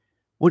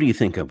What do you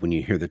think of when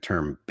you hear the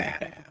term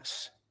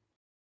badass?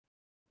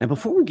 Now,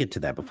 before we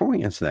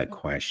answer that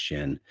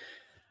question,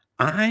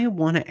 I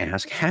want to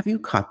ask, have you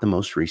caught the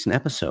most recent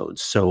episodes?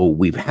 So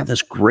we've had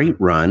this great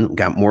run,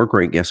 got more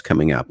great guests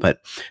coming up, but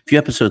a few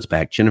episodes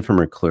back, Jennifer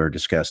McClure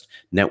discussed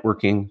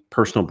networking,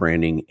 personal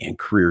branding, and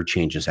career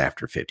changes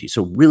after 50.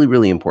 So really,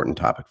 really important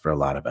topic for a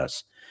lot of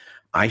us.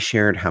 I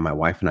shared how my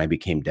wife and I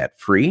became debt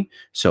free.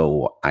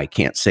 So I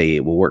can't say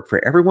it will work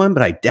for everyone,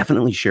 but I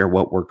definitely share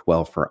what worked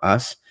well for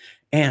us.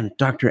 And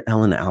Dr.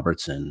 Ellen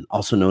Albertson,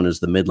 also known as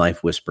the Midlife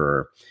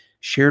Whisperer,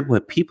 shared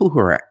what people who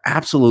are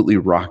absolutely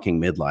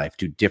rocking midlife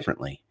do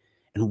differently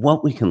and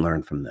what we can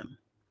learn from them.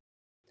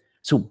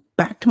 So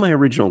back to my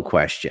original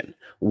question.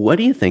 What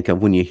do you think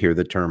of when you hear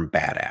the term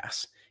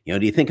badass?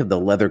 Do you think of the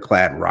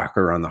leather-clad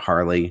rocker on the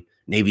Harley,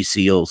 Navy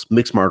SEALs,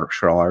 mixed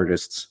martial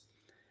artists?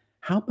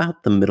 How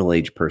about the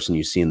middle-aged person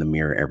you see in the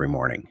mirror every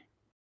morning?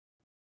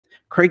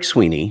 Craig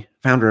Sweeney,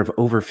 founder of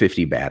Over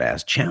 50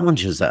 Badass,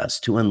 challenges us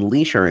to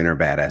unleash our inner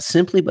badass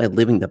simply by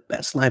living the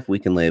best life we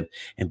can live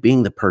and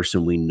being the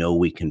person we know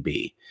we can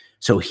be.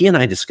 So he and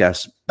I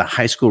discuss the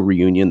high school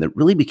reunion that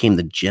really became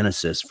the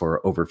genesis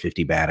for Over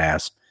 50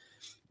 Badass,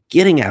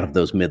 getting out of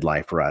those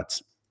midlife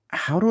ruts,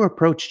 how to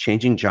approach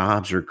changing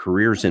jobs or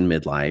careers in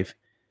midlife,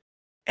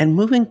 and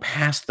moving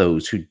past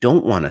those who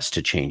don't want us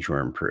to change or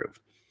improve.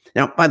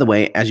 Now, by the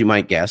way, as you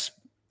might guess,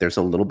 there's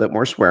a little bit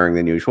more swearing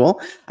than usual,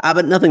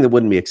 but nothing that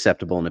wouldn't be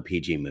acceptable in a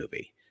PG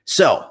movie.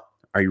 So,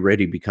 are you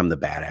ready to become the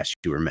badass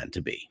you were meant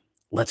to be?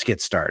 Let's get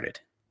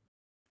started.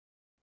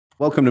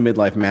 Welcome to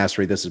Midlife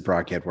Mastery. This is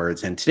Brock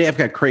Edwards, and today I've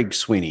got Craig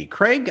Sweeney.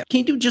 Craig, can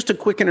you do just a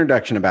quick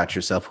introduction about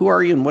yourself? Who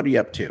are you and what are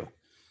you up to?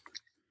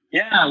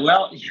 Yeah,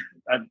 well,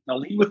 I'll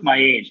lead with my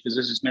age because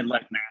this is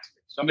Midlife Mastery.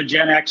 So I'm a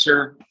Gen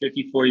Xer,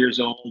 54 years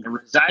old,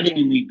 residing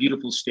in the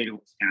beautiful state of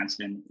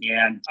Wisconsin.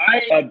 And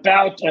I,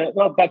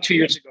 about 2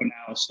 years ago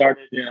now,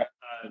 started a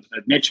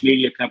niche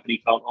media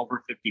company called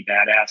Over 50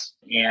 Badass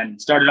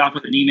and started off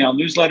with an email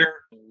newsletter.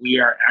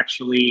 We are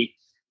actually,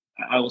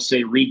 I will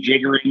say,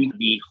 rejiggering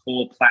the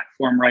whole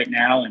platform right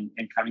now and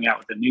coming out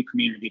with a new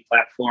community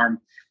platform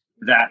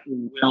that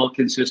will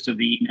consist of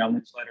the email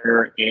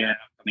newsletter and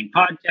upcoming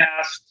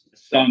podcast,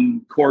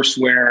 some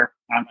courseware,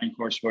 online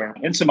courseware,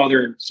 and some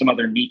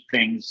other neat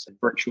things,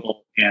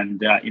 virtual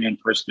and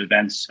in-person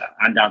events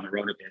on down the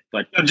road a bit.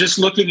 But just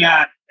looking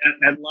at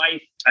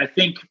life, I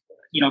think,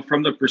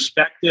 from the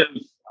perspective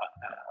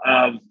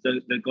of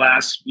the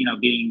glass,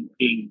 being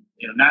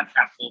not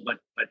half full,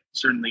 but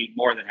certainly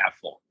more than half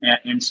full.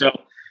 And so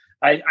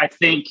I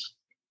think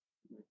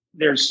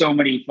there's so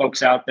many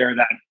folks out there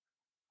that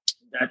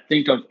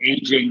think of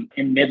aging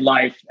in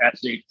midlife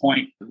as a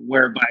point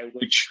whereby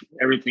which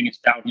everything is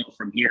downhill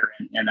from here.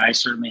 And I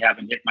certainly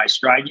haven't hit my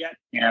stride yet.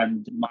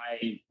 And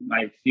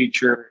my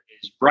future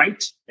is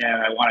bright.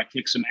 And I want to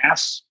kick some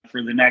ass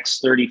for the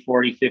next 30,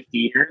 40, 50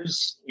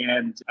 years.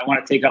 And I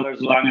want to take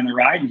others along on the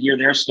ride and hear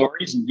their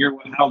stories and hear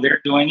how they're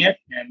doing it.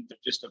 And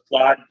just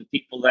applaud the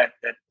people that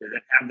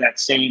have that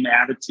same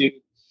attitude.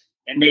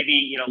 And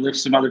maybe, lift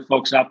some other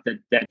folks up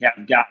that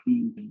have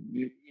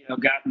gotten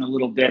a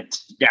little bit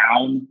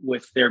down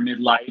with their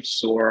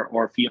midlives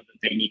or feel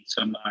that they need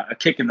a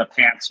kick in the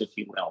pants, if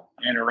you will,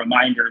 and a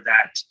reminder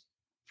that,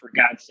 for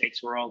God's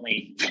sakes, we're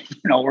only,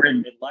 we're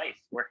in midlife.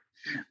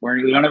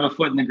 We don't have a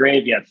foot in the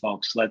grave yet,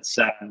 folks. Let's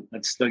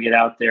still get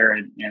out there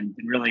and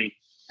really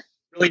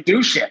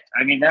do shit.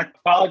 I mean,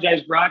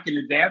 apologize, Brock, in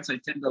advance. I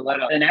tend to let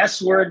an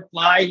S word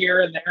fly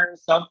here and there or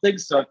something.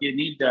 So if you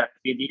need to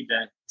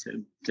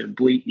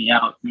bleep me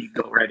out, you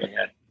go right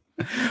ahead.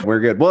 We're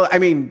good. Well,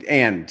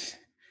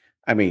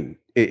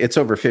 it's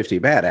Over 50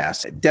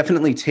 Badass.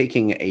 Definitely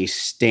taking a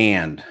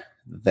stand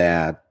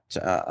that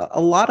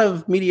a lot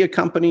of media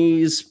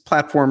companies,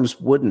 platforms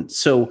wouldn't.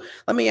 So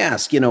let me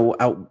ask,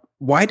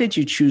 why did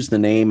you choose the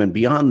name? And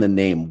beyond the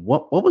name,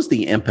 what was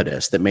the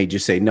impetus that made you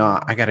say, no,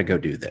 I got to go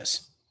do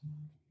this?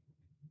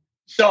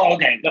 So,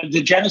 okay,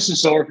 the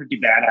genesis of Over 50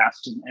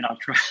 Badass, and I'll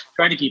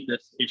try to keep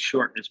this as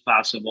short as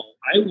possible.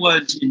 I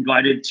was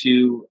invited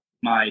to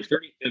my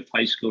 35th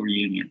high school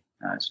reunion.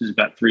 This was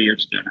about 3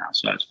 years ago now,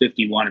 so I was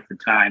 51 at the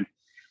time.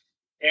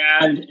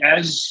 And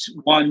as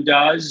one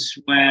does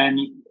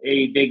when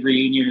a big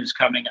reunion is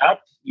coming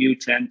up, you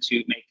tend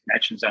to make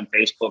connections on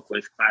Facebook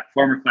with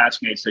former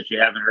classmates that you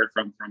haven't heard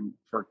from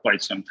for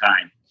quite some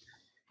time.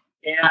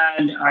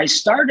 And I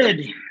started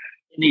in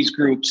these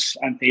groups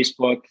on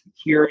Facebook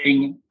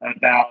hearing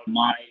about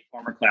my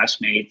former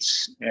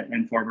classmates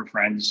and former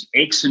friends'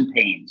 aches and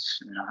pains,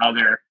 how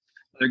they're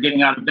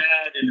getting out of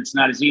bed and it's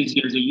not as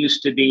easy as it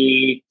used to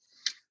be.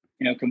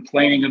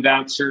 Complaining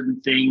about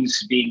certain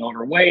things, being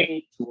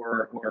overweight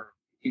or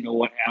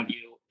what have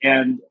you,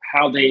 and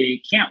how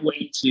they can't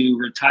wait to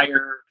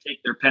retire,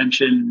 take their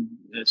pension,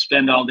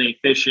 spend all day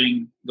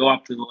fishing, go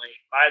up to the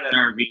lake, buy that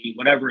RV,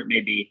 whatever it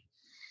may be.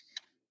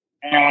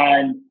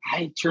 And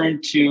I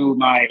turned to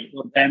my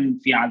then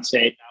fiance,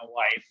 now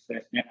wife,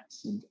 and I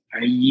said, "Are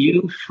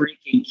you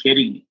freaking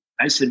kidding me?"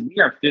 I said, "We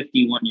are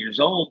 51 years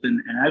old,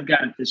 and I've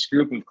got this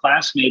group of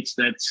classmates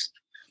that's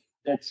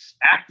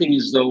acting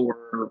as though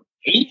we're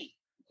 80.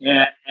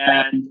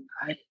 And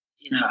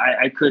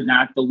I could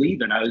not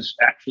believe it. I was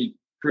actually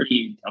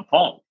pretty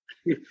appalled.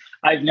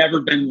 I've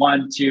never been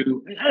one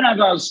to, and I've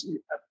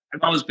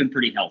always been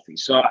pretty healthy.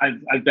 So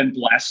I've been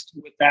blessed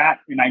with that.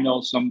 And I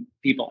know some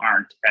people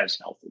aren't as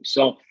healthy.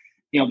 So,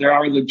 there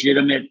are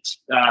legitimate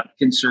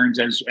concerns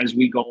as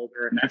we go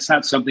older. And that's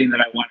not something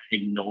that I want to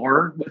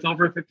ignore with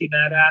Over 50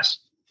 Badass.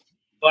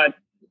 But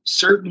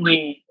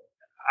certainly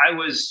I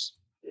was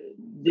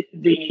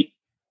the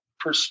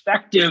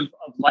perspective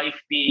of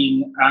life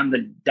being on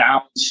the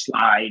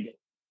downslide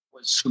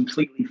was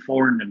completely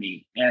foreign to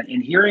me.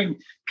 And hearing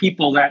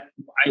people that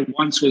I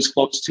once was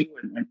close to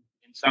and in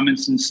some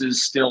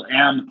instances still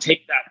am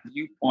take that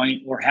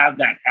viewpoint or have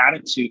that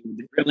attitude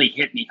really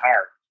hit me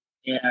hard.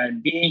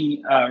 And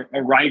being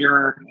a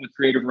writer, a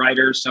creative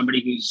writer,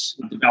 somebody who's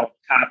developed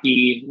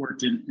copy,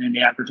 worked in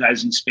the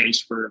advertising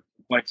space for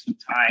quite some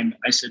time,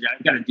 I said,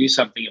 I've got to do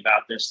something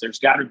about this. There's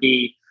got to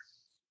be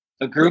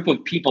a group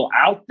of people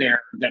out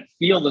there that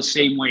feel the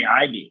same way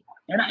I do.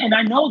 And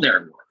I know there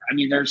were. I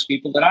mean, there's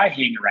people that I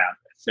hang around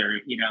with. There,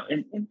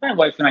 and my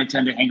wife and I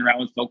tend to hang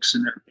around with folks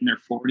in their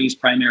 40s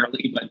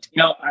primarily. But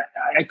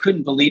I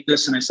couldn't believe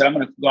this, and I said, I'm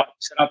going to go out,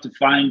 set out to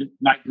find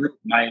my group,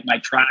 my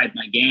tribe,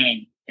 my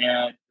gang,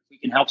 and we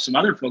can help some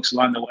other folks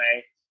along the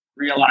way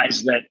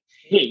realize that,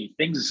 hey,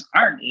 things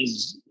aren't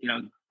as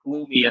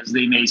gloomy as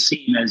they may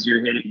seem as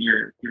you're hitting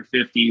your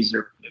 50s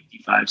or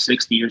 55,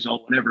 60 years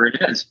old, whatever it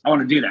is. I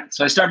want to do that.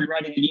 So I started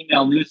writing an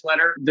email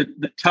newsletter.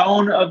 The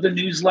tone of the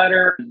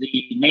newsletter,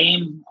 the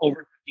name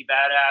Over 50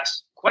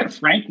 Badass, quite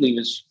frankly,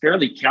 was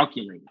fairly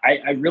calculated.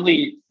 I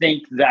really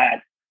think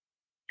that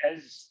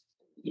as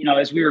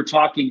we were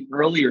talking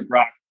earlier,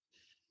 Brock,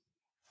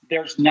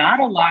 there's not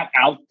a lot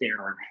out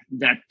there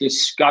that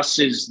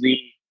discusses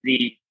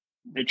the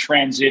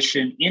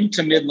transition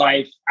into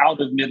midlife,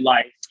 out of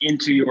midlife,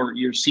 into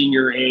your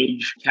senior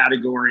age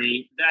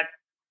category.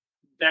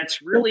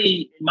 That's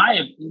really,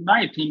 in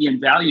my opinion,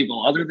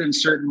 valuable. Other than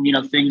certain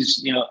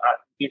things, like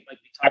we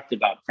talked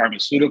about,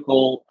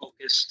 pharmaceutical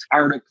focused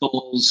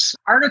articles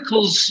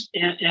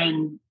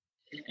and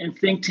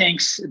think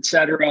tanks, et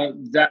cetera,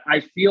 that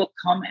I feel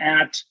come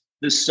at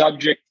the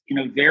subject in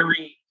a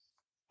very,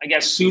 I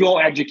guess,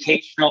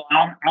 pseudo-educational,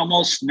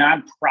 almost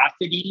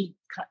non-profit-y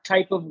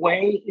type of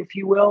way, if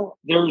you will.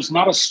 There's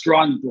not a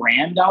strong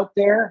brand out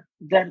there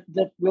that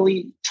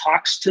really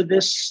talks to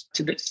this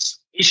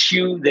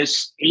issue,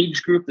 this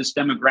age group, this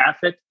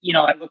demographic.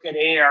 I look at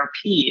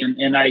AARP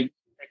and I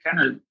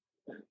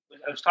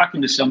was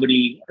talking to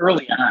somebody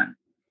early on,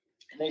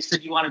 and they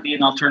said, you want to be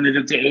an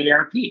alternative to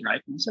AARP,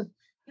 right? And I said,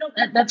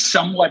 that's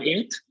somewhat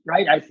it,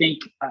 right? I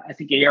think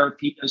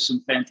AARP does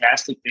some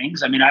fantastic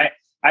things. I mean,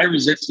 I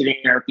resisted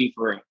AARP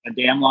for a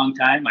damn long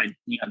time.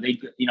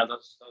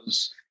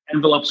 Those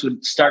envelopes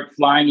would start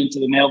flying into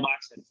the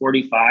mailbox at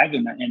 45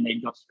 and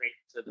they'd go straight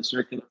to the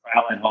circular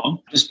file at home,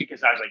 just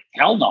because I was like,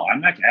 hell no,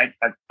 I'm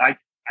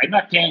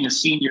not paying a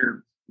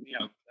senior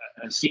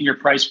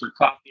price for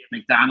coffee at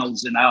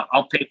McDonald's, and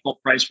I'll pay full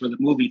price for the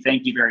movie.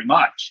 Thank you very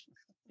much.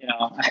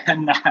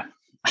 I'm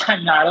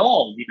not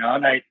old,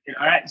 and I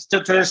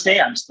still to this day,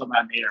 I'm still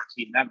not an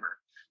AARP member.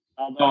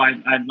 Although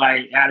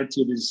my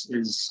attitude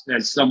is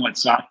somewhat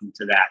softened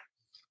to that.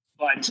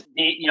 But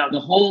the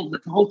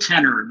whole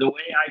tenor, the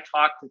way I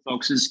talk to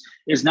folks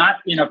is not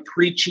in a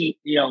preachy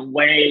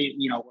way,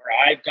 where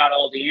I've got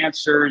all the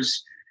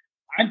answers.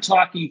 I'm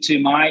talking to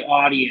my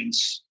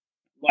audience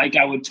like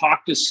I would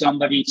talk to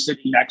somebody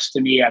sitting next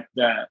to me at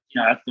the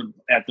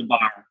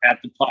bar, at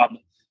the pub,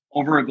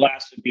 over a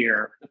glass of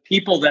beer. The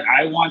people that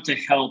I want to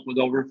help with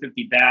Over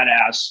 50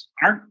 Badass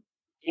aren't,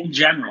 in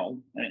general,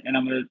 and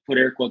I'm going to put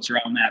air quotes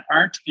around that,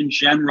 aren't in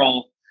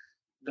general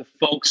the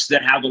folks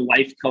that have a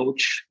life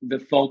coach, the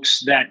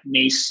folks that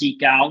may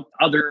seek out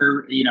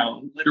other,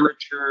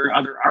 literature,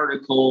 other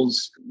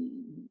articles.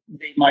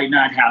 They might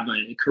not have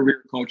a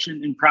career coach,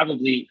 and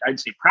probably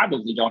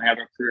don't have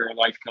a career or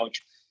life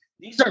coach.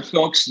 These are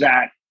folks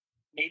that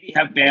maybe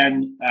have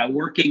been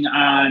working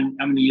on,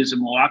 I'm going to use a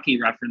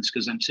Milwaukee reference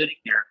because I'm sitting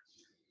here,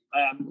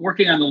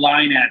 working on the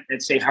line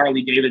at say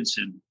Harley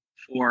Davidson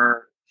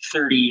for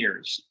 30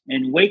 years,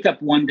 and wake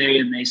up one day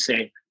and they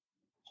say,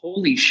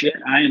 holy shit,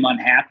 I am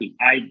unhappy.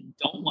 I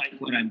don't like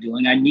what I'm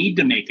doing. I need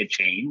to make a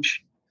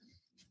change,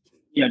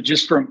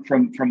 just from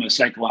a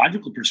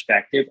psychological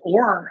perspective,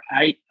 or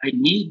I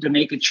need to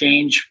make a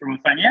change from a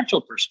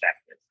financial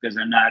perspective because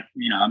I'm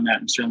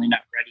certainly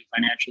not ready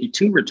financially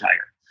to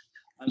retire.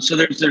 So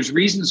there's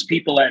reasons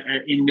people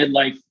in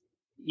midlife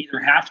either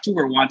have to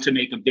or want to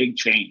make a big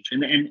change.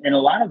 And a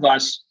lot of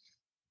us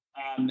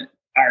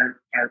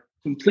are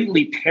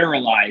completely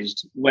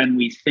paralyzed when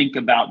we think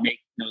about making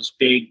those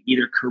big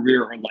either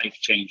career or life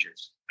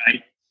changes,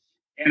 right?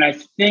 And I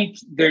think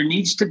there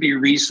needs to be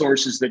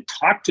resources that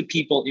talk to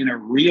people in a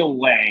real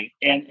way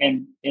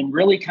and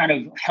really kind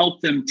of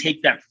help them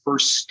take that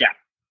first step,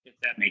 if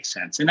that makes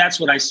sense. And that's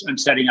what I'm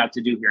setting out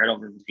to do here at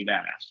Over 50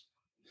 Badass.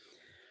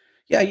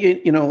 Yeah,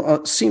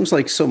 it seems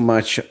like so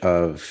much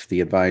of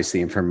the advice,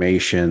 the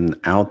information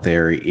out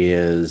there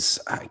is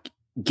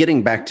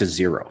getting back to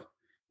zero,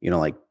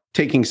 like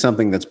taking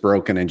something that's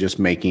broken and just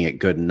making it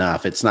good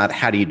enough. It's not,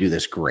 how do you do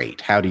this great?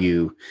 How do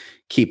you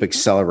keep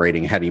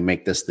accelerating? How do you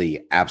make this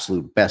the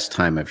absolute best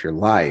time of your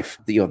life?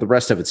 The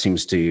rest of it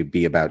seems to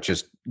be about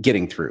just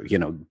getting through,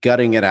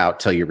 gutting it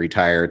out till you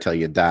retire, till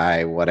you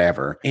die,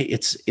 whatever.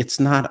 It's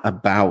not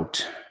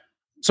about,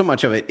 so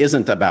much of it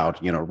isn't about,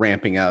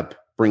 ramping up,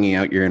 bringing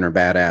out your inner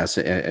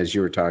badass, as you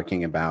were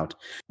talking about.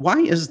 Why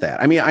is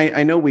that? I mean,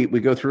 I know we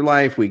go through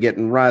life, we get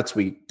in ruts,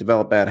 we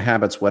develop bad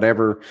habits,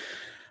 whatever.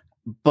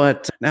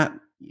 But not,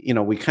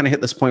 we kind of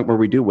hit this point where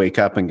we do wake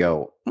up and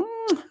go,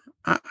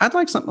 I'd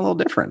like something a little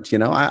different.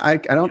 I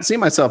don't see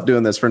myself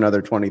doing this for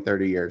another 20,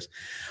 30 years.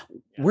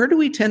 Where do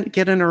we tend to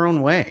get in our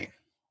own way?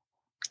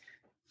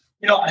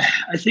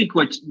 I think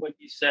what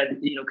you said,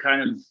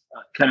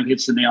 kind of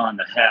hits the nail on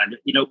the head.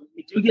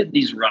 We do get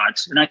these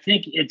ruts, and I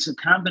think it's a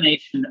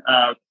combination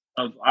of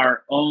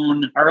our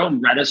own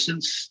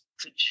reticence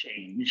to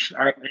change.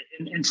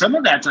 And some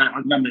of that's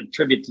I'm going to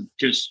attribute to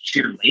just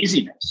sheer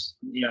laziness.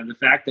 The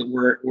fact that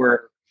we're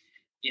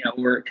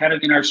kind of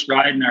in our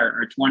stride in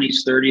our 20s,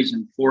 30s,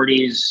 and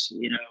 40s.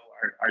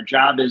 Our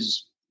job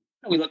is,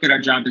 we look at our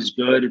job as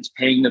good. It's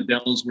paying the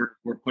bills.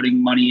 We're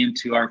putting money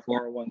into our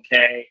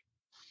 401k.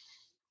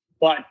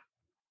 But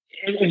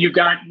and you've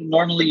got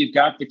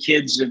the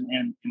kids and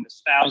the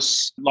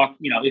spouse,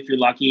 if you're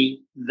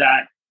lucky,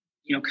 that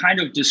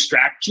kind of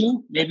distract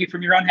you maybe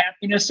from your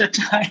unhappiness at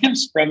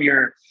times, from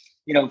your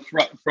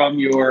from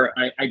your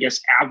I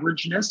guess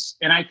averageness.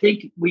 And I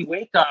think we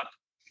wake up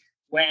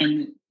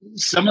when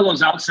some of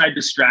those outside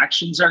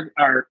distractions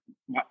are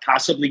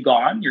possibly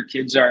gone. Your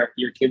kids are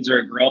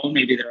grown.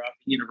 Maybe they're off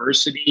to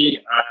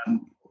university,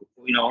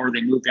 or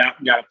they moved out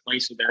and got a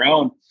place of their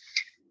own.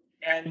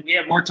 And we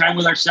have more time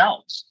with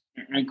ourselves.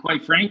 And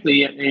quite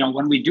frankly,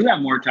 when we do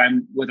have more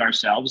time with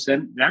ourselves,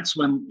 then that's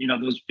when,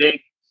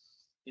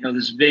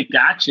 those big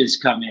gotchas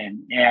come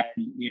in, and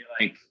you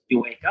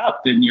wake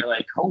up and you're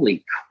like,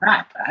 holy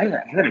crap, I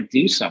got to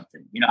do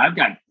something. I've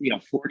got,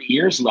 40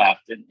 years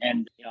left,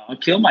 and I'll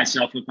kill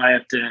myself if I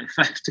have to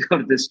go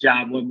to this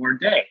job one more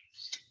day.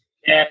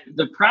 And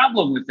the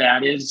problem with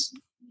that is,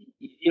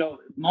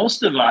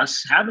 most of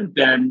us haven't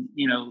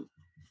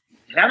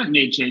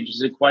made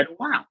changes in quite a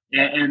while.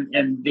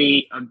 And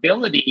the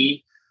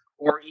ability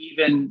or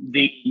even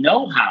the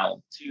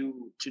know-how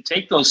to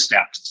take those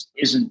steps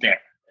isn't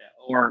there,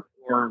 or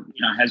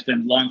has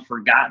been long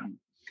forgotten.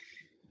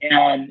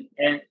 And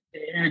in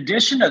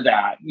addition to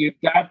that, you've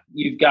got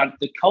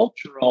the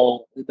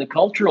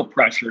cultural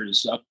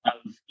pressures of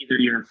either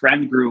your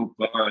friend group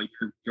or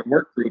your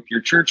work group,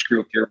 your church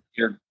group,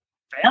 your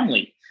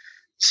family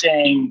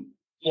saying,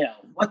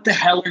 what the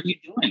hell are you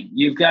doing?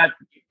 You've got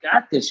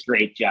this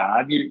great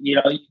job.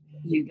 You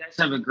guys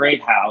have a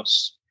great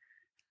house.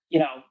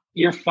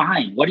 You're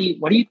fine. What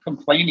are you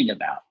complaining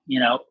about?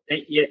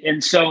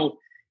 And so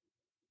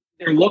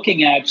they're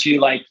looking at you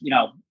like,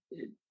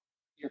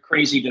 you're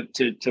crazy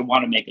to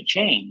want to make a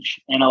change.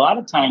 And a lot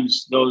of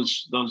times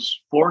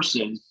those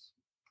forces,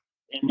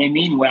 and they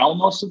mean well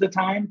most of the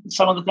time.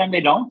 Some of the time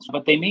they don't,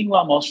 but they mean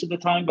well most of the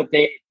time. But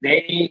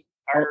they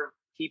are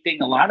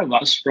keeping a lot of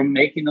us from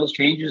making those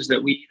changes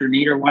that we either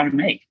need or want to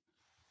make.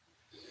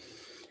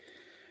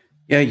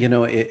 Yeah,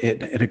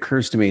 it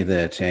occurs to me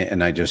that,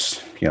 and I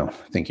just,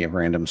 thinking of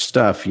random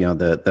stuff,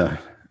 the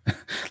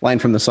line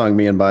from the song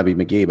 "Me and Bobby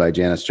McGee" by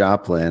Janis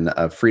Joplin,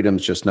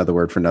 freedom's just another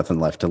word for nothing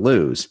left to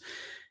lose.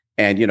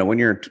 And,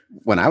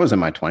 when I was in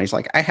my 20s,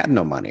 like, I had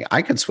no money.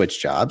 I could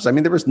switch jobs. I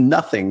mean, there was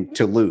nothing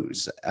to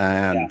lose,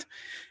 and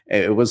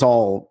it was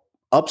all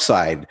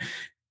upside.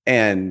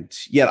 And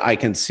yet I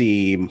can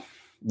see,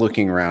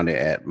 looking around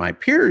at my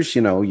peers,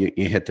 you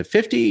hit the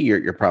 50,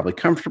 you're probably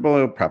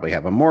comfortable, probably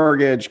have a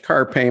mortgage,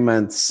 car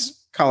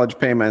payments, college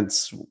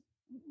payments,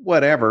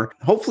 whatever.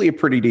 Hopefully a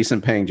pretty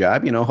decent paying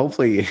job.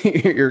 Hopefully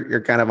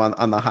you're kind of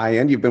on the high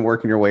end. You've been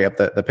working your way up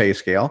the pay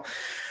scale.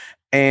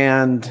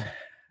 And,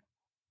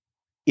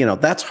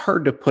 that's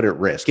hard to put at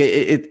risk.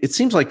 It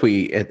seems like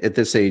we, at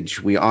this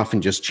age, we often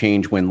just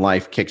change when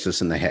life kicks us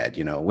in the head.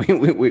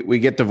 We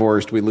get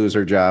divorced, we lose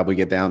our job, we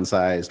get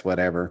downsized,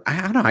 whatever.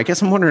 I don't know. I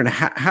guess I'm wondering,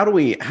 how do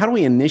we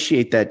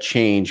initiate that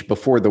change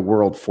before the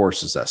world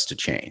forces us to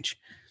change?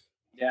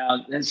 Yeah,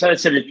 that's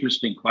an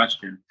interesting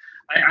question.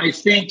 I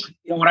think,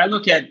 when I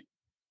look at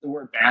the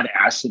word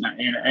badass,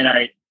 and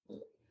I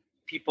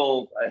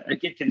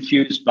get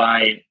confused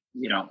by,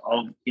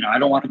 I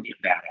don't want to be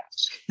a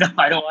badass.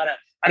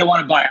 I don't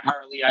want to buy a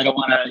Harley. I don't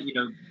want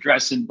to,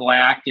 dress in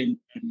black and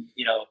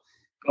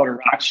go to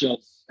rock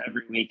shows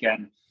every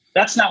weekend.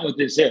 That's not what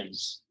this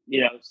is.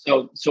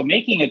 So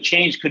making a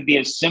change could be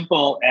as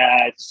simple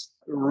as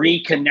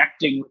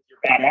reconnecting with your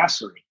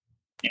badassery,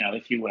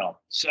 if you will.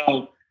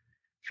 So,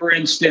 for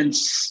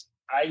instance,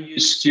 I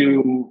used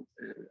to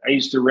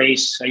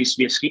race. I used to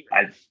be a skier.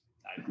 I've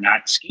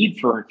not skied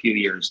for a few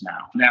years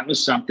now. And that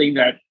was something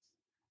that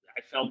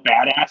I felt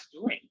badass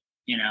doing.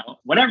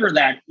 Whatever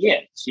that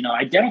is,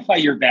 identify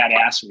your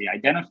badassery,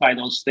 identify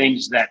those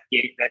things that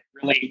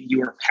really you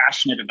were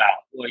passionate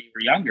about while you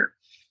were younger.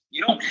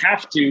 You don't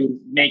have to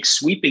make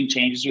sweeping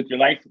changes with your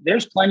life.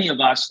 There's plenty of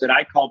us that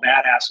I call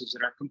badasses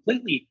that are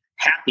completely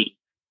happy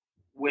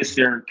with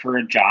their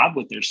current job,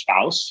 with their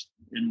spouse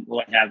and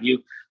what have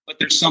you, but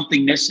there's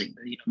something missing.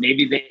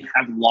 Maybe they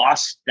have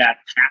lost that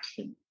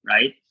passion,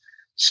 right?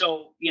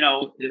 So,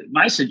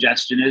 my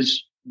suggestion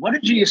is, what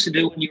did you used to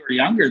do when you were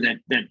younger that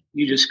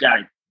you just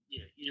got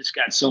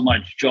so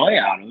much joy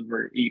out of,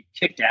 or you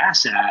kicked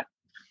ass at,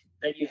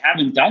 that you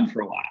haven't done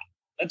for a while?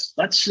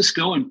 Let's just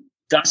go and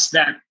dust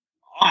that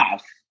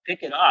off,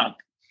 pick it up.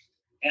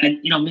 And,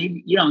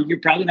 maybe, you're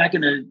probably not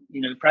going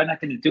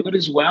to do it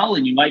as well.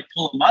 And you might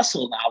pull a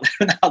muscle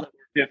now that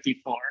we're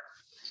 54,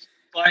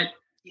 but,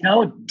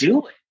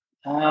 do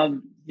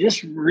it.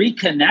 Just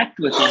reconnect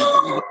with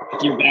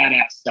your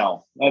badass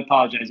self. I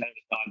apologize. I have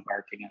a dog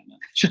barking at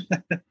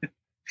me.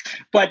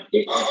 But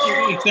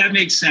if that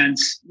makes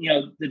sense,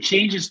 the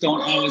changes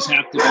don't always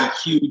have to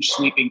be huge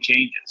sweeping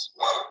changes.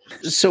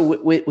 So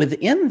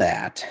within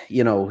that,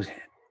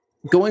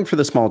 going for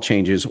the small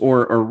changes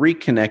or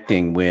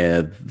reconnecting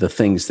with the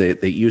things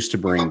that used to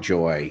bring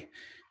joy,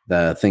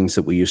 the things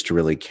that we used to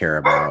really care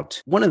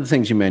about. One of the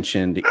things you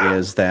mentioned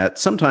is that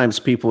sometimes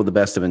people with the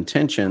best of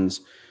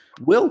intentions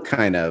will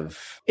kind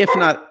of, if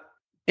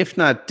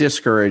not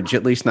discourage,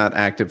 at least not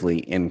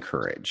actively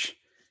encourage.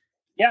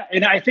 Yeah,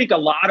 and I think a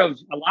lot of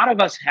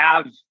us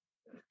have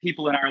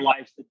people in our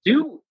lives that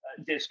do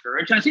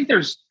discourage. I think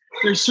there's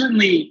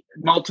certainly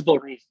multiple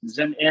reasons,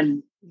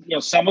 and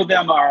some of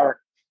them are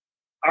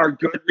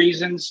good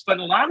reasons, but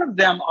a lot of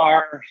them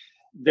are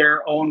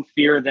their own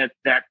fear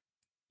that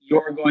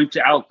you're going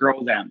to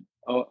outgrow them.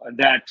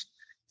 That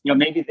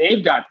maybe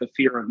they've got the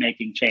fear of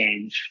making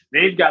change.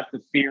 They've got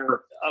the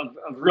fear of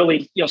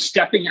really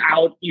stepping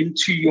out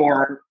into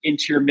your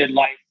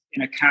midlife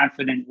in a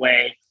confident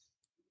way,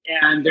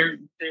 and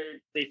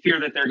they fear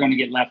that they're going to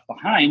get left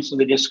behind, so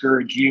they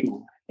discourage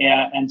you.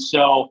 And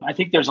so I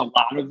think there's a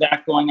lot of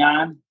that going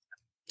on,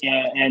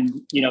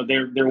 and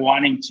they're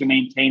wanting to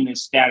maintain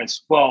this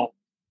status quo.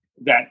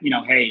 That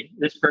hey,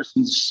 this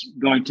person's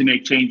going to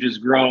make changes,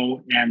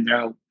 grow, and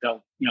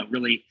they'll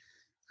really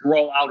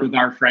grow out of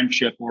our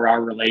friendship or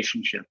our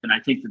relationship. And I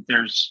think that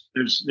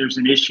there's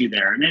an issue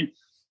there. And then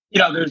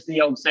there's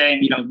the old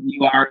saying,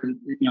 you are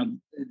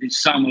the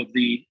sum of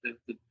the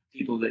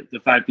people the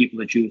 5 people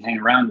that you hang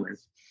around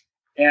with,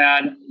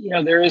 and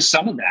there is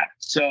some of that.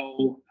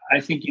 So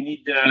I think you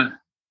need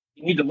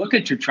to look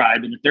at your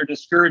tribe, and if they're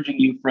discouraging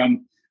you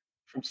from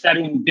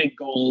setting big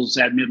goals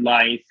at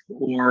midlife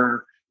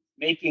or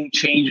making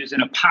changes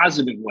in a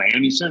positive way. I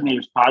mean, certainly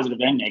there's positive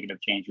and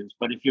negative changes,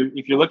 but if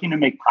you're looking to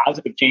make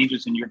positive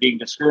changes and you're being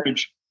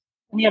discouraged,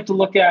 then you have to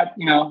look at,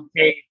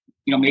 hey,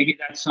 maybe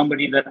that's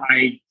somebody that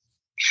I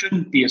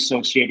shouldn't be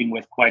associating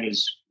with quite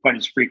as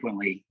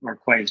frequently or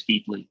quite as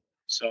deeply.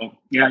 So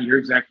yeah, you're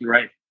exactly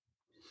right.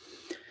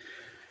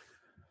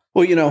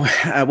 Well,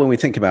 when we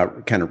think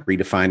about kind of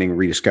redefining,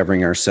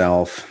 rediscovering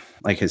ourselves,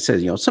 like I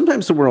said,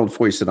 sometimes the world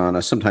foists it on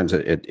us. Sometimes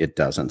it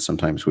doesn't.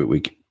 Sometimes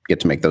we get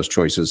to make those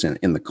choices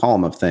in the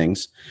calm of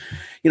things.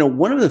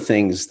 One of the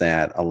things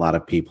that a lot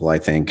of people, I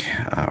think,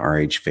 our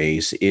age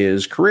face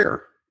is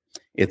career.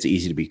 It's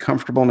easy to be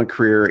comfortable in a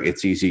career.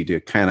 It's easy to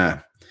kind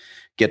of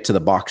get to the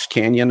box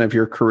canyon of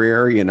your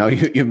career.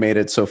 You've made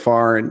it so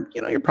far, and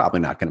you're probably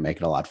not going to make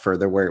it a lot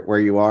further where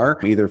you are,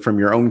 either from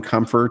your own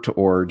comfort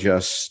or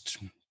just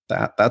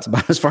that's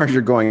about as far as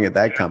you're going at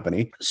that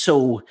company.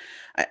 So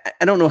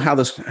I don't know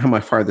how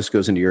far this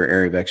goes into your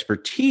area of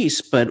expertise,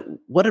 but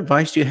what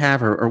advice do you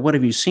have, or what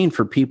have you seen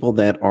for people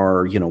that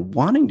are,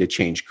 wanting to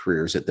change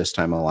careers at this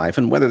time of life,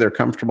 and whether they're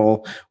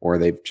comfortable or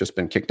they've just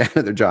been kicked out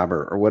of their job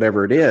or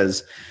whatever it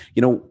is?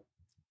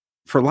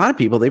 For a lot of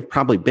people, they've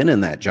probably been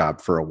in that job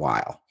for a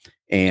while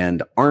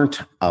and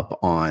aren't up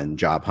on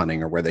job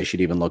hunting or where they should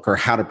even look or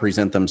how to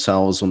present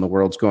themselves when the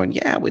world's going,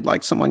 yeah, we'd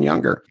like someone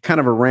younger. Kind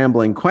of a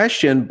rambling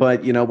question,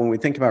 but when we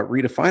think about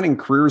redefining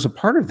career as a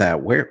part of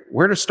that,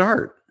 where to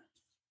start?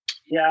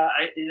 Yeah,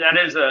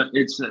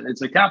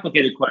 it's a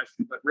complicated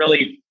question, but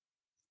really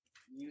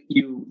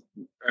you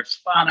are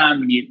spot on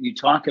when you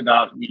talk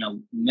about,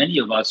 many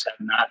of us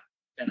have not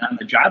been on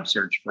the job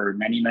search for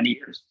many, many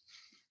years.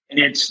 And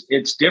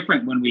it's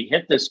different when we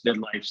hit this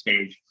midlife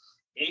stage.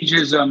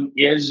 Ageism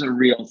is a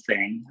real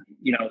thing,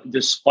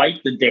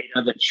 despite the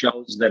data that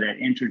shows that an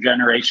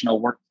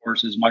intergenerational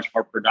workforce is much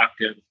more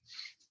productive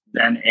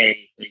than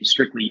a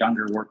strictly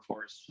younger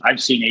workforce.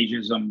 I've seen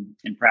ageism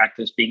in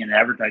practice being in the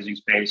advertising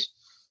space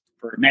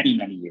for many,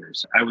 many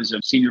years. I was a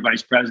senior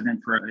vice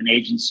president for an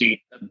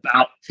agency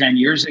about 10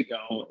 years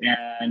ago.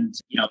 And,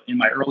 in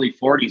my early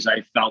 40s,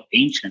 I felt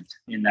ancient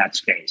in that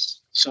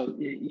space. So,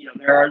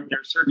 there are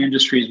certain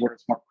industries where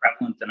it's more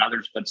prevalent than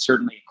others, but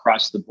certainly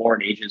across the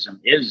board, ageism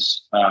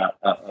is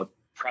a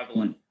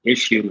prevalent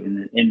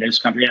issue in this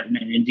country and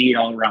indeed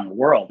all around the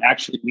world.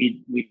 Actually,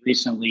 we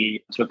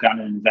recently took on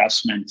an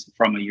investment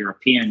from a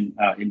European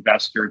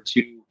investor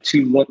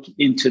to look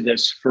into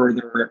this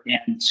further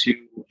and to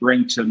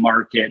bring to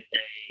market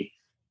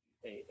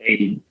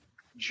a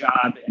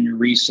job and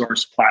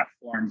resource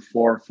platform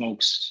for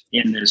folks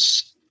in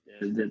this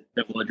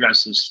that will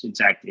address this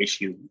exact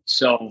issue.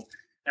 So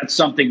that's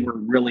something we're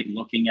really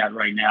looking at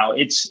right now.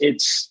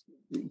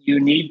 You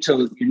need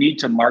to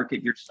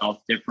market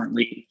yourself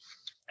differently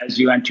as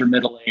you enter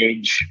middle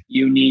age.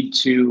 You need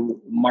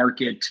to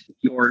market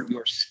your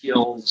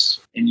skills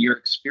and your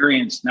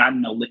experience not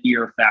in a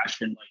linear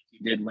fashion like you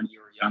did when you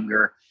were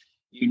younger.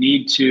 You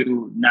need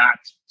to not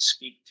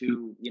speak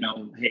to,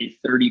 hey,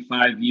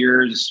 35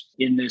 years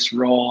in this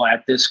role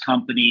at this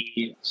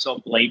company so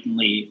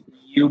blatantly.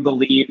 You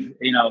believe,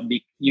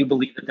 you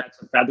believe that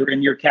that's a feather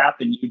in your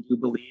cap, and you do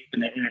believe,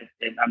 and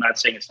I'm not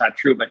saying it's not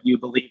true, but you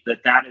believe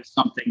that is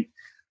something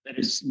that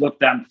is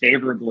looked on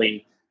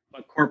favorably.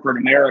 But corporate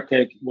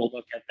America will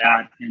look at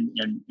that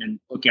and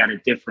look at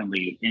it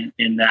differently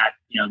in that,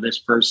 this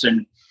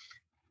person,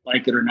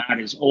 like it or not,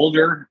 is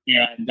older,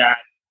 and that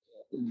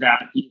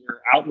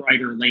either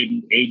outright or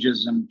latent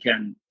ageism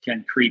can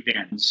creep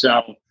in.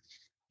 So,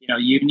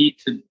 you need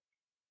to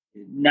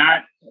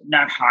not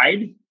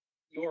hide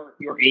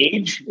your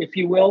age, if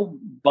you will,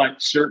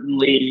 but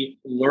certainly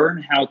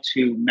learn how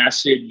to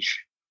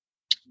message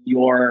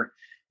your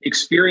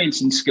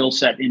experience and skill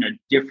set in a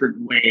different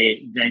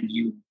way than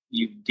you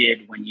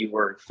did when you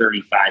were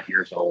 35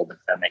 years old, if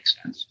that makes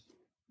sense.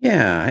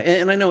 Yeah,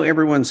 and I know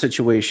everyone's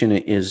situation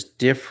is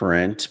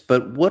different,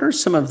 but what are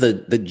some of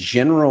the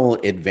general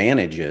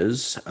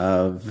advantages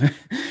of,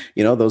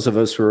 those of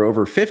us who are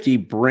over 50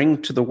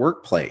 bring to the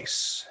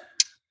workplace?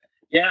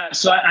 Yeah,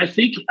 so I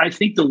think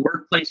the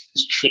workplace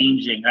is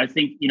changing. I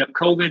think,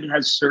 COVID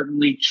has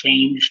certainly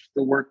changed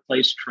the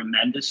workplace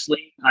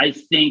tremendously. I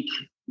think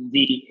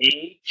the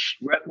age,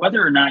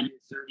 whether or not you're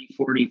 30,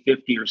 40,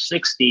 50, or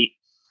 60,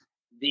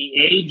 the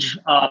age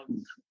of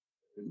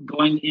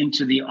going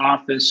into the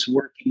office,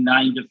 working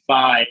 9 to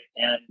 5,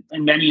 and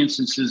in many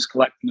instances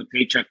collecting a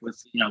paycheck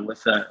with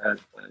a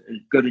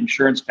good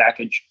insurance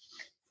package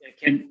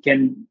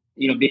can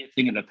be a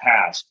thing of the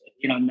past.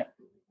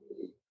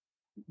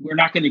 We're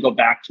not going to go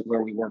back to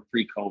where we were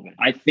pre-COVID.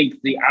 I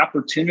think the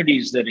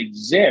opportunities that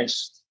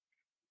exist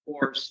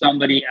for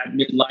somebody at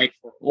midlife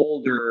or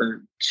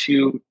older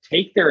to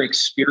take their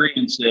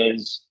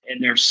experiences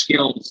and their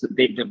skills that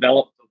they've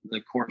developed over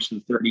the course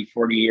of 30,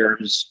 40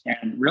 years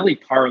and really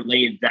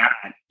parlay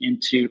that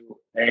into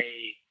a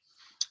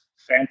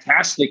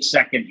fantastic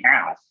second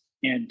half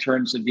in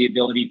terms of the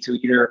ability to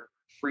either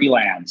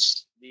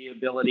freelance, the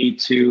ability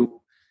to,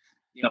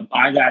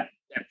 buy that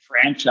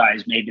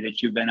franchise maybe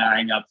that you've been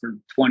eyeing up for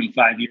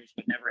 25 years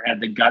but never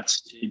had the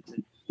guts to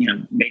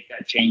make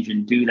that change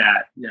and do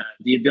that.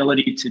 The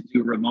ability to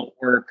do remote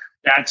work,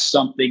 that's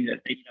something that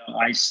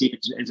I see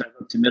as I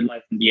look to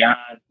midlife and beyond.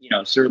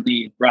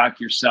 Certainly Brock,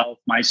 yourself,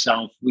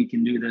 myself, we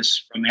can do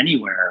this from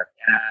anywhere.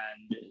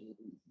 And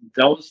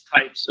those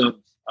types of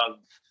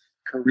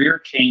career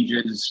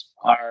changes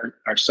are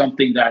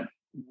something that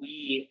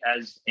we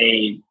as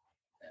a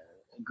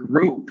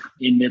group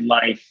in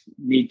midlife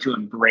need to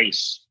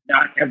embrace.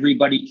 Not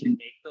everybody can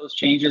make those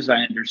changes. I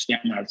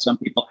understand that some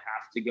people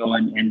have to go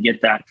and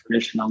get that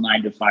traditional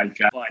 9 to 5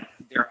 job, but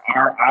there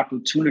are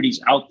opportunities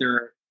out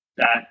there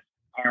that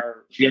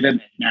are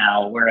legitimate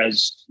now,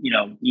 whereas,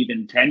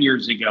 even 10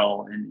 years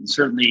ago and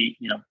certainly,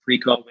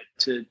 pre-COVID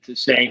to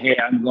say, hey,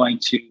 I'm going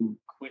to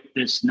quit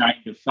this 9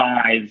 to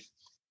 5,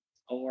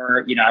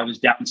 or, I was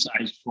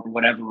downsized for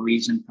whatever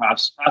reason,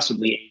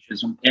 possibly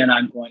ageism, and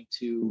I'm going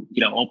to,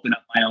 open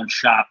up my own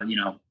shop,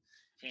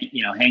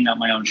 hang out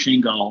my own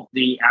shingle.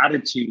 The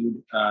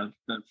attitude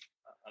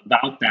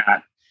about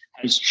that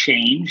has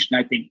changed.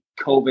 And I think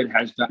COVID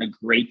has done a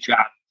great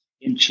job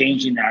in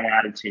changing that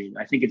attitude.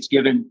 I think it's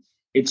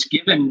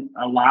given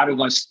a lot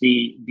of us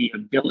the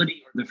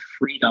ability or the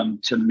freedom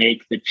to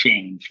make the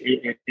change.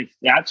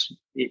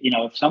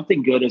 If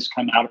something good has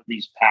come out of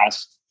these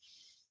past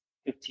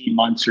 15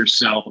 months or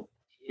so,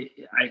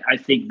 I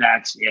think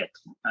that's it.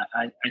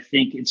 I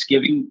think it's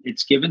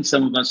given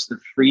some of us the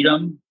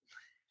freedom.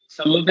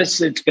 Some of us,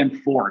 it's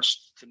been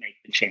forced to make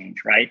the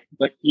change, right?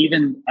 But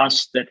even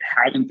us that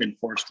haven't been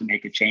forced to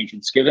make a change,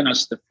 it's given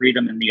us the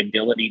freedom and the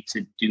ability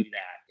to do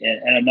that.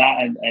 And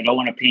I don't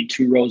want to paint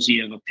too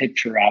rosy of a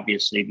picture,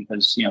 obviously,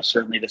 because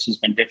certainly this has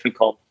been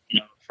difficult,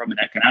 from an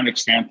economic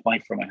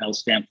standpoint, from a health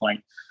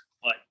standpoint.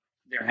 But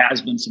there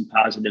has been some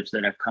positives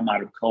that have come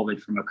out of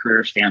COVID from a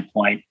career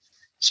standpoint,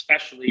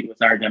 especially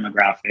with our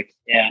demographic.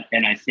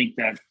 And I think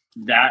that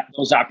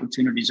those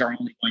opportunities are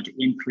only going to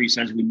increase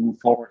as we move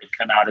forward and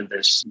come out of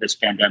this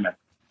pandemic.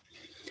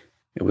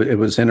 It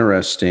was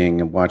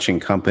interesting watching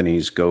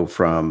companies go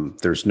from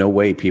there's no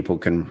way people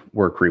can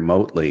work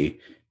remotely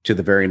to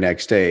the very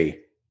next day,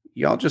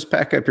 y'all just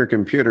pack up your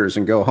computers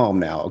and go home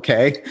now,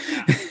 okay?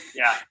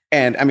 Yeah.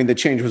 And I mean, the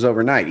change was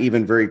overnight.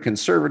 Even very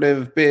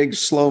conservative, big,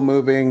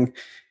 slow-moving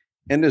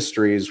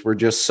industries were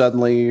just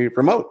suddenly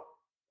remote,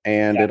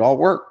 and it all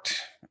worked.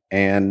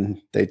 And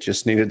they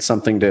just needed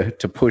something to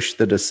push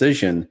the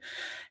decision.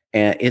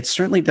 And it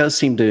certainly does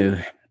seem to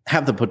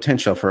have the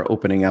potential for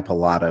opening up a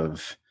lot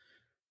of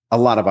a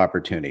lot of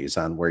opportunities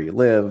on where you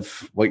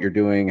live, what you're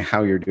doing,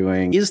 how you're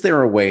doing. Is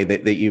there a way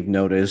that you've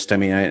noticed? I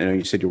mean, I know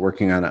you said you're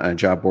working on a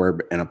job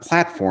board and a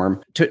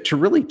platform to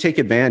really take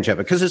advantage of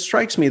it. Because it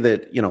strikes me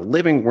that,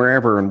 living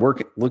wherever and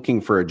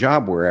looking for a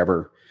job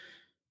wherever,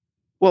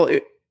 well,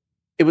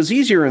 it was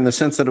easier in the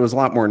sense that it was a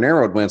lot more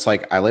narrowed when it's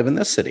like, I live in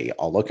this city,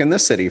 I'll look in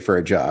this city for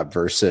a job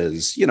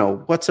versus,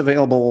 what's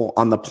available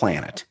on the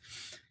planet.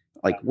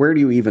 Like, where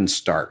do you even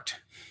start?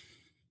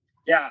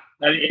 Yeah,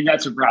 and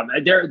that's a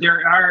problem.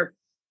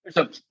 There's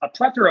a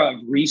plethora of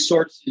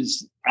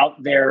resources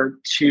out there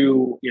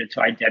to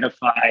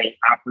identify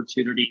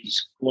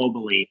opportunities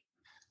globally.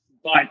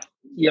 But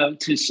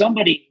to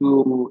somebody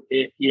who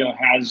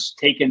has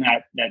taken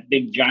that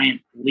big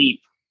giant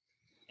leap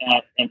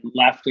and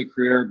left a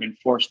career, been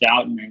forced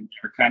out, and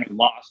are kind of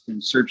lost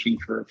and searching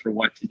for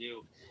what to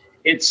do,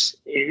 it's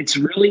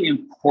really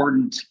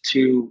important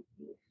to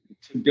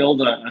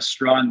build a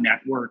strong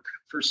network.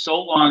 For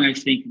so long, I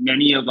think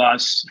many of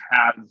us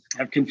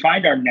have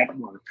confined our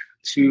network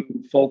to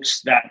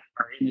folks that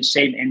are in the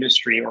same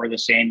industry or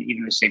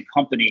even the same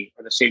company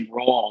or the same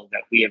role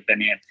that we have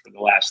been in for the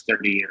last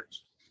 30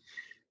 years.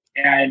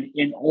 And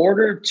in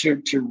order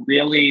to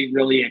really,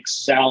 really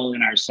excel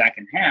in our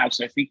second halves,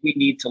 I think we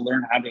need to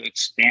learn how to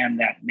expand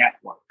that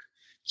network.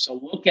 So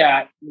look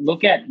at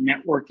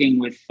networking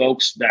with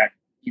folks that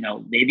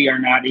maybe are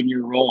not in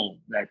your role,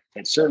 that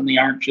certainly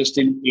aren't just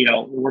in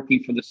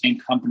working for the same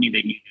company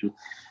that you do.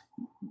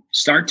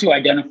 Start to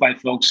identify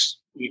folks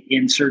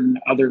in certain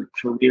other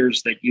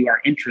careers that you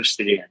are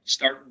interested in.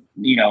 Start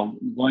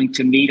going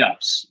to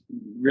meetups.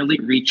 Really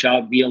reach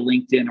out via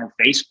LinkedIn or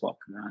Facebook.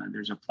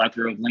 There's a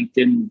plethora of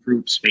LinkedIn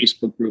groups,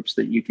 Facebook groups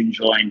that you can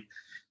join.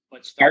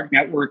 But start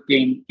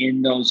networking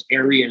in those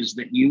areas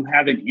that you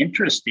have an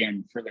interest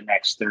in for the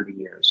next 30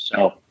 years.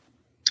 So,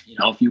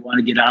 if you want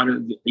to get out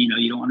of,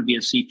 you don't want to be a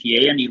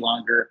CPA any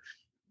longer,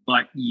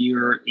 but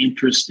you're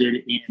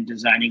interested in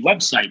designing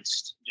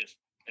websites, just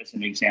as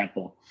an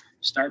example,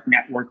 start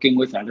networking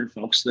with other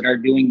folks that are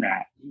doing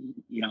that.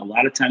 A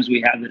lot of times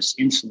we have this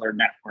insular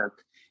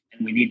network,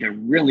 and we need to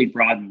really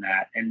broaden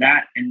that. And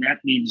that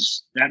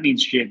means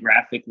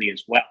geographically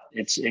as well.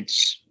 It's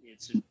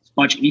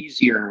much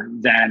easier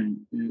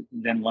than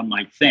one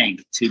might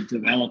think to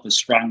develop a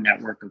strong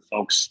network of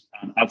folks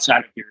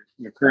outside of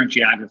your current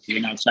geography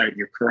and outside of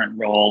your current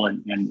role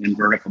and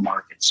vertical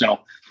market. So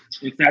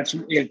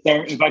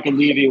if I can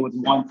leave you with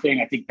one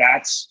thing, I think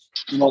that's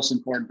the most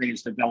important thing,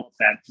 is develop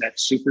that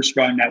super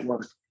strong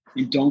network.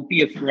 And don't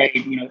be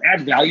afraid,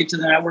 add value to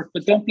the network,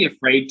 but don't be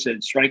afraid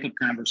to strike up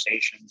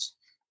conversations.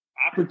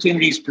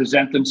 Opportunities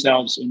present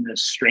themselves in the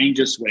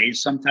strangest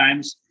ways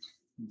sometimes,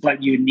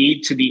 but you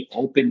need to be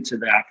open to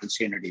the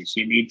opportunities.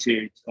 You need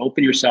to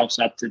open yourselves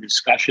up to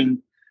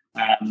discussion,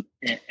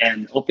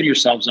 and open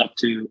yourselves up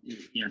to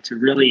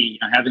really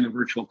having a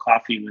virtual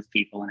coffee with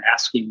people and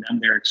asking them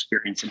their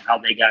experience and how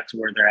they got to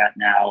where they're at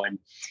now. And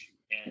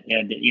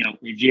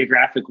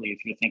geographically,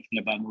 if you're thinking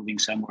about moving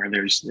somewhere,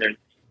 there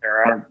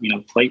are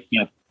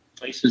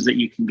places that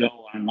you can go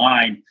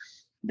online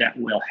that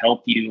will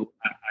help you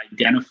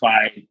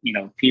identify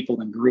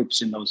people and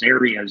groups in those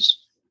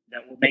areas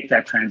that will make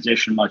that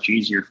transition much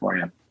easier for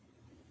you.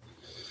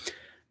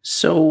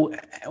 So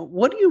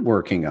what are you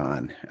working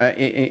on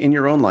in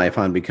your own life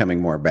on becoming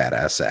more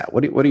badass at?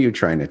 What are you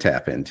trying to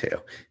tap into?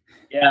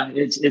 Yeah,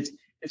 it's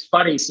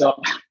funny.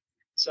 So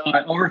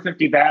over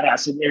 50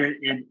 badass,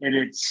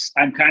 and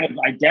I'm kind of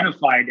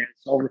identified as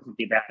over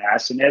 50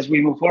 badass. And as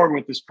we move forward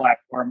with this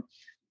platform,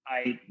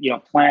 I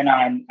plan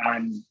on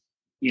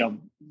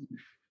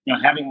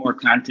having more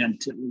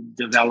content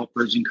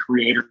developers and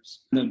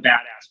creators on the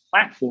badass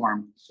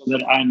platform, so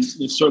that I'm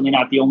certainly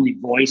not the only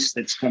voice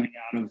that's coming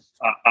out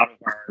of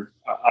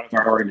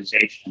our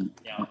organization.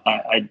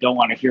 I don't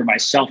want to hear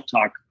myself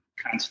talk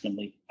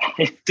constantly,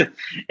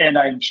 and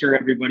I'm sure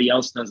everybody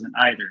else doesn't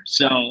either.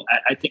 So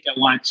I think I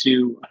want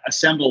to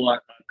assemble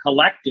a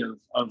collective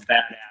of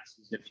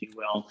badasses, if you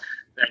will,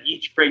 that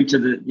each bring to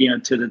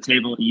the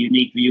table a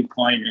unique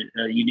viewpoint,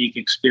 a unique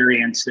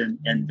experience, and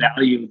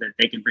value that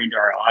they can bring to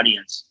our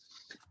audience.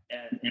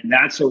 And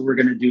that's what we're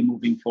going to do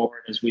moving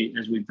forward as we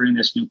bring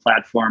this new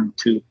platform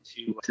to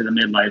the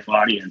midlife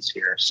audience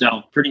here.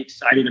 So pretty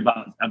excited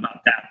about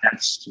that.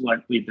 That's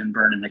what we've been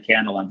burning the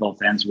candle on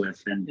both ends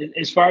with. And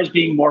as far as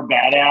being more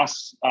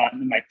badass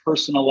in my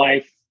personal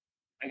life,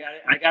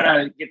 I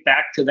gotta get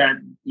back to that.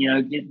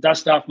 Get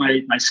dust off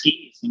my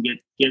skis and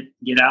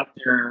get out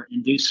there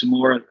and do some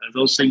more of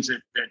those things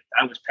that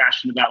I was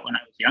passionate about when I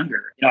was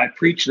younger. I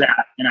preach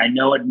that and I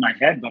know it in my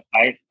head, but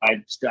I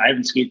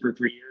haven't skied for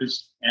 3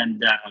 years,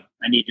 and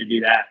I need to do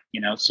that.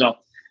 So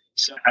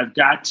I've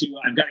got to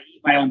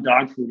eat my own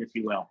dog food, if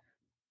you will.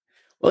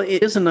 Well,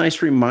 it is a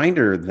nice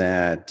reminder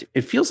that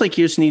it feels like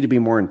you just need to be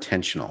more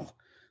intentional.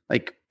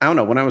 Like, I don't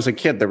know, when I was a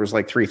kid, there was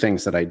like 3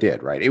 things that I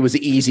did, right? It was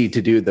easy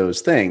to do those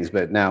things,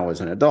 but now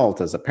as an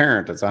adult, as a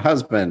parent, as a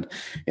husband,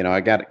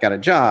 I got a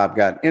job,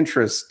 got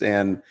interest,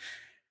 and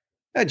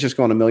I just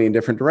go in a million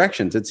different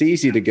directions. It's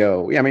easy to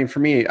go. Yeah, I mean, for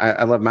me,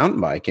 I love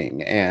mountain biking,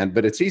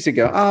 but it's easy to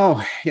go,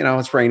 oh,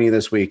 it's rainy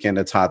this weekend.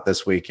 It's hot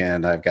this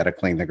weekend. I've got to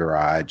clean the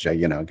garage.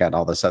 Got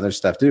all this other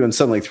stuff to do. And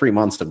suddenly 3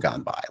 months have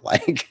gone by.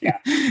 Like, yeah.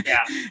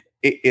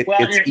 Well,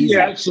 it's easy.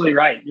 You're absolutely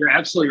right. You're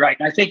absolutely right.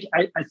 And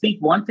I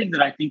think one thing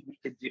that I think we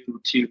could do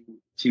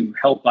to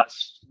help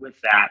us with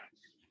that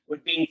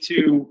would be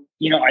to,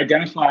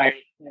 identify,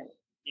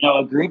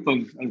 a group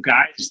of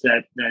guys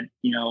that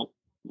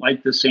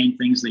like the same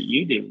things that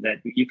you do, that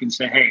you can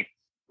say, hey,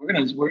 we're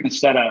gonna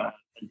set a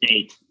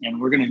date and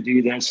we're gonna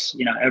do this,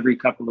 every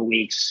couple of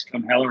weeks,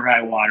 come hell or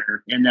high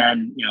water, and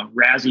then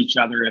razz each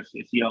other if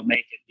you don't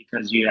make it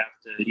because you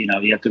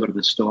have to go to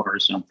the store or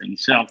something.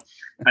 So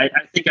I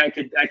think I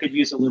could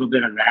use a little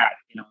bit of that,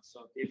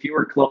 So if you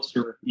were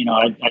closer,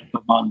 I'd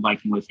go mountain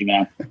biking with you,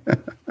 man.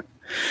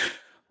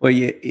 Well,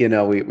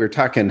 we were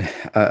talking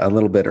a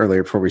little bit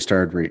earlier before we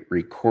started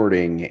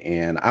recording,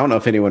 and I don't know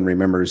if anyone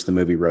remembers the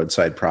movie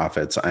Roadside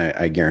Prophets.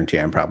 I guarantee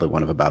I'm probably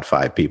one of about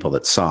 5 people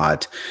that saw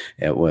it.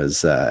 It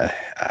was a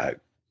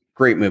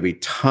great movie,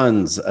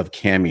 tons of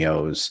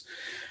cameos,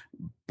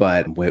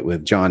 but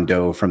with John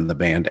Doe from the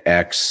band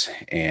X,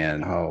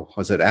 and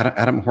was it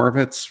Adam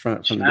Horvitz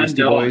from the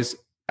Beastie Boys?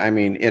 I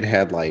mean, it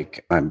had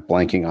I'm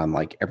blanking on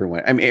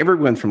everyone. I mean,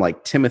 everyone from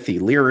Timothy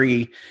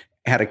Leary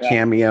had a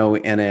cameo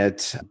in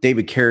it.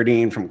 David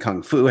Carradine from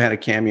Kung Fu had a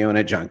cameo in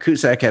it. John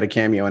Cusack had a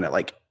cameo in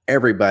it.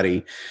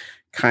 Everybody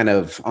kind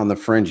of on the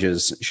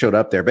fringes showed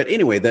up there. But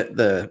anyway,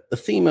 the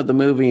theme of the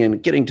movie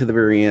and getting to the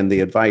very end, the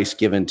advice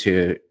given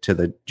to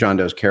the John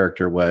Doe's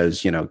character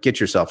was, get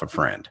yourself a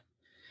friend.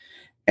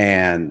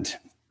 And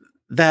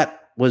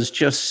that was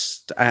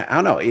just, I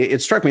don't know.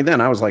 It struck me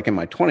then. I was in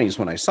my 20s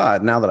when I saw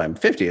it. Now that I'm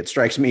 50, it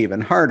strikes me even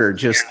harder.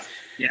 Just,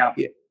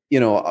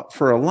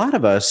 for a lot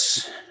of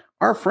us,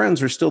 our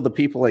friends are still the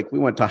people we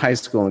went to high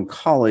school and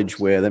college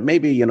with, and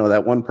maybe,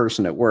 that one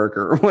person at work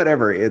or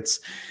whatever. It's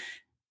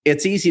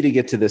easy to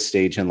get to this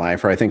stage in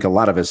life, or I think a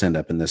lot of us end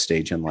up in this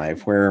stage in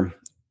life where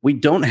we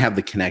don't have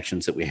the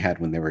connections that we had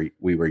when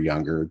we were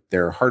younger.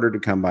 They're harder to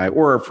come by,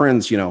 or our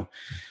friends,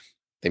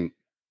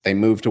 they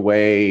moved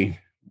away.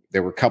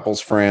 There were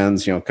couples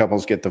friends,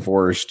 couples get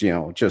divorced,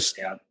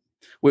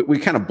 we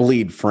kind of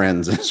bleed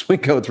friends as we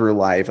go through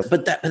life,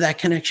 but that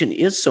connection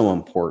is so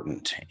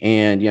important.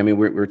 And we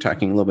were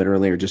talking a little bit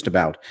earlier just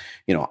about,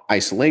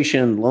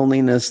 isolation,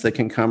 loneliness that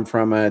can come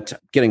from it,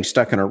 getting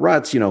stuck in a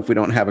rut, if we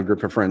don't have a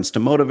group of friends to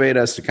motivate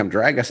us to come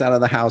drag us out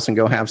of the house and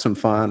go have some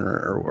fun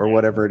or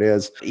whatever it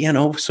is,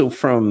 so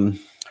from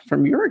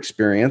your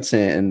experience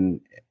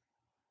and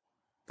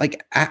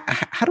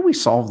how do we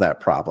solve that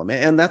problem?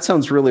 And that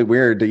sounds really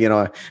weird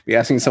to, be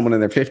asking someone in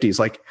their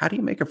 50s, how do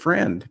you make a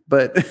friend?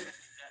 But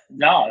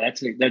no,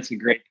 that's a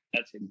great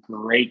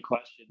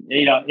question.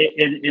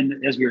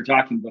 And as we were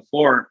talking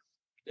before,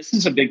 this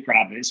is a big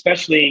problem,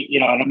 especially,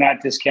 and I'm not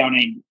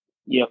discounting,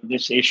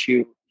 this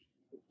issue,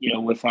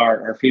 with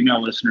our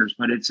female listeners,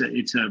 but it's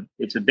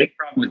a big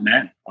problem with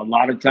men. A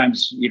lot of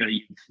times,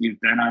 you've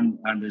been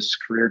on this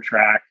career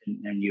track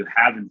and you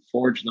haven't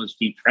forged those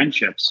deep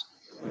friendships.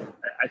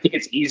 I think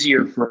it's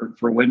easier for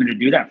women to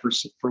do that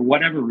for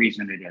whatever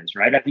reason it is,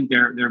 right? I think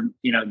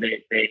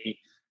they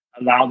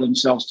allow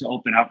themselves to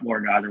open up more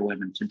to other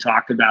women, to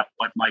talk about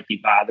what might be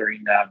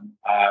bothering them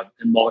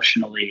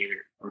emotionally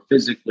or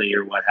physically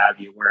or what have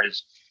you.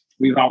 Whereas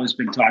we've always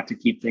been taught to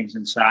keep things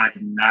inside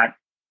and not,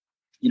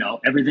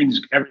 everything's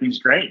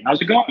great.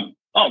 How's it going?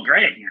 Oh,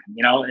 great.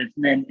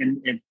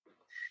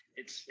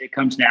 It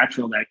comes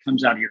natural that it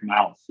comes out of your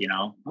mouth,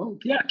 oh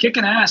yeah,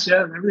 kicking ass.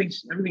 Yeah.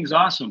 Everything's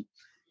awesome.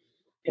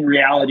 In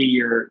reality,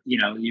 you're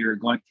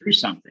going through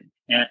something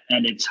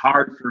and it's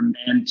hard for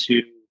men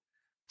to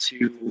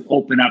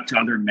open up to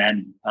other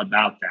men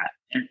about that.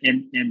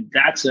 And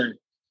that's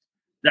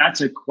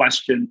a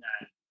question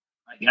that,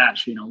 my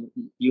gosh,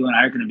 you and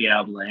I are going to be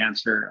able to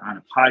answer on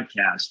a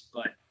podcast,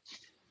 but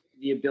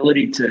the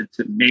ability to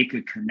make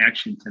a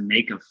connection, to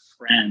make a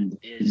friend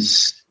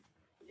is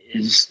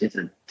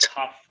a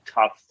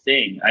tough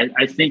thing.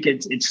 I think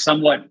it's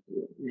somewhat,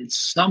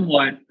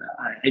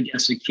 I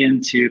guess,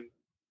 akin to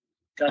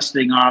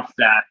dusting off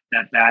that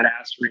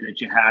badassery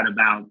that you had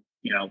about,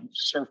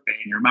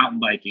 surfing or mountain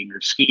biking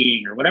or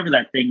skiing or whatever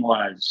that thing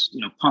was,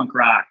 punk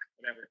rock,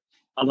 whatever.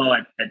 Although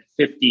at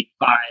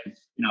 55,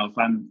 if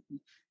I'm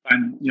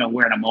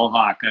wearing a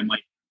mohawk, I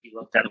might be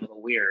looked at a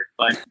little weird,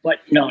 but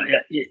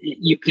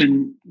you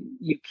can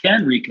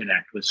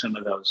reconnect with some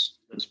of those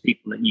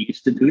people that you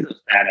used to do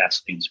those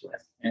badass things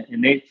with.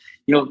 And they,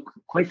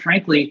 quite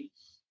frankly,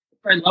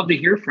 I'd love to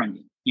hear from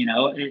you.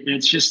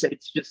 It's just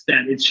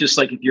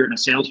like if you're in a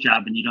sales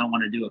job and you don't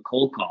want to do a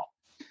cold call,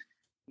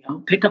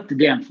 pick up the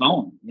damn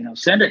phone,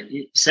 send a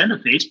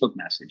Facebook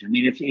message. I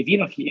mean, if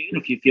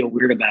you feel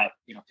weird about,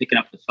 picking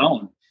up the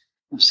phone,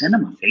 send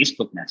them a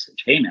Facebook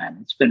message. Hey man,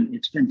 it's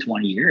been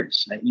 20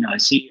 years. I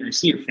see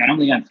your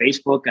family on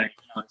Facebook.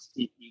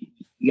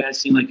 You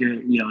guys seem like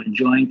you're,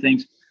 enjoying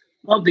things.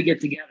 Love to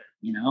get together,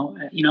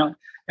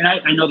 and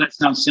I know that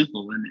sounds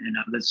simple and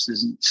this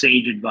isn't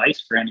sage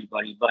advice for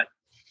anybody, but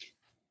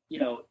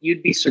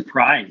you'd be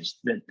surprised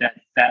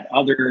that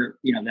other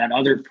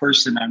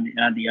person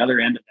on the other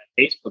end of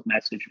that Facebook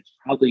message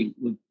would probably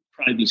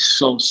be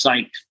so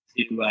psyched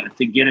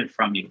to get it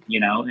from you,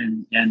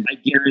 and I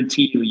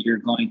guarantee you're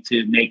going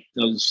to make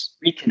those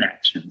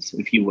reconnections,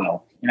 if you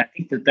will. And I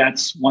think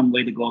that's one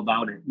way to go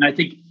about it. And I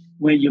think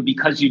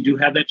because you do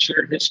have that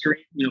shared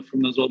history,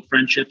 from those old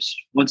friendships,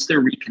 once they're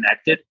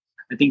reconnected,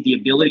 I think the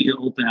ability to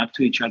open up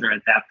to each other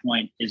at that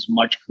point is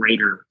much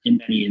greater in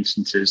many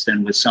instances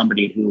than with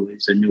somebody who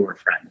is a newer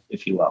friend,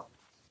 if you will.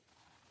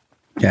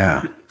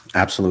 Yeah,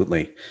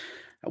 absolutely.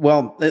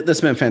 Well, this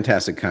has been a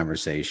fantastic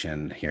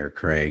conversation here,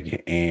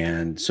 Craig.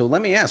 And so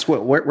let me ask,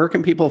 where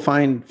can people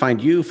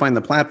find you, find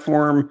the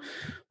platform?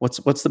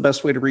 What's the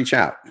best way to reach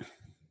out?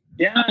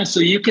 Yeah, so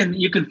you can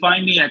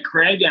find me at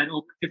Craig at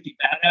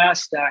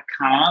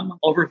over50badass.com,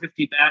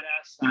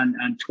 over50badass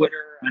on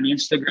Twitter, on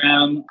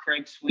Instagram,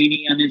 Craig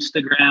Sweeney on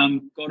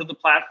Instagram. Go to the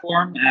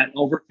platform at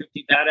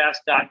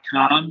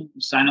over50badass.com,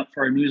 sign up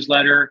for our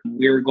newsletter.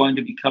 We're going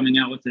to be coming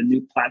out with a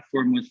new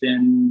platform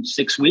within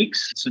 6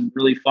 weeks. Some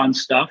really fun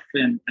stuff,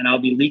 and I'll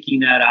be leaking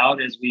that out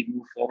as we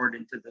move forward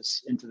into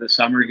the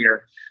summer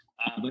here.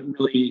 But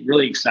really,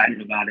 really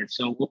excited about it.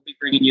 So we'll be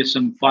bringing you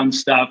some fun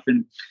stuff.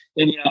 And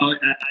I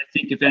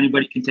think if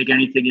anybody can take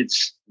anything,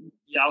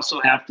 you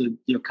also have to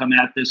come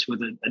at this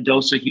with a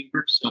dose of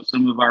humor. So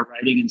some of our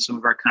writing and some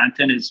of our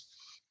content is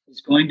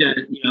going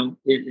to,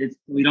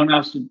 we don't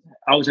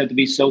always have to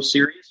be so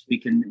serious. We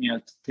can,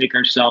 take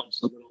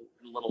ourselves a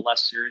little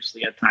less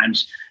seriously at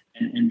times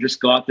and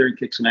just go out there and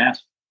kick some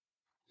ass.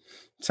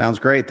 Sounds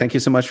great. Thank you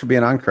so much for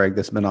being on, Craig.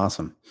 This has been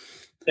awesome.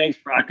 Thanks,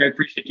 Brock. I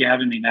appreciate you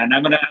having me, man.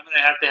 I'm gonna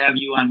have to have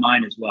you on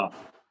mine as well.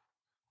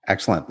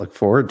 Excellent. Look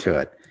forward to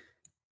it.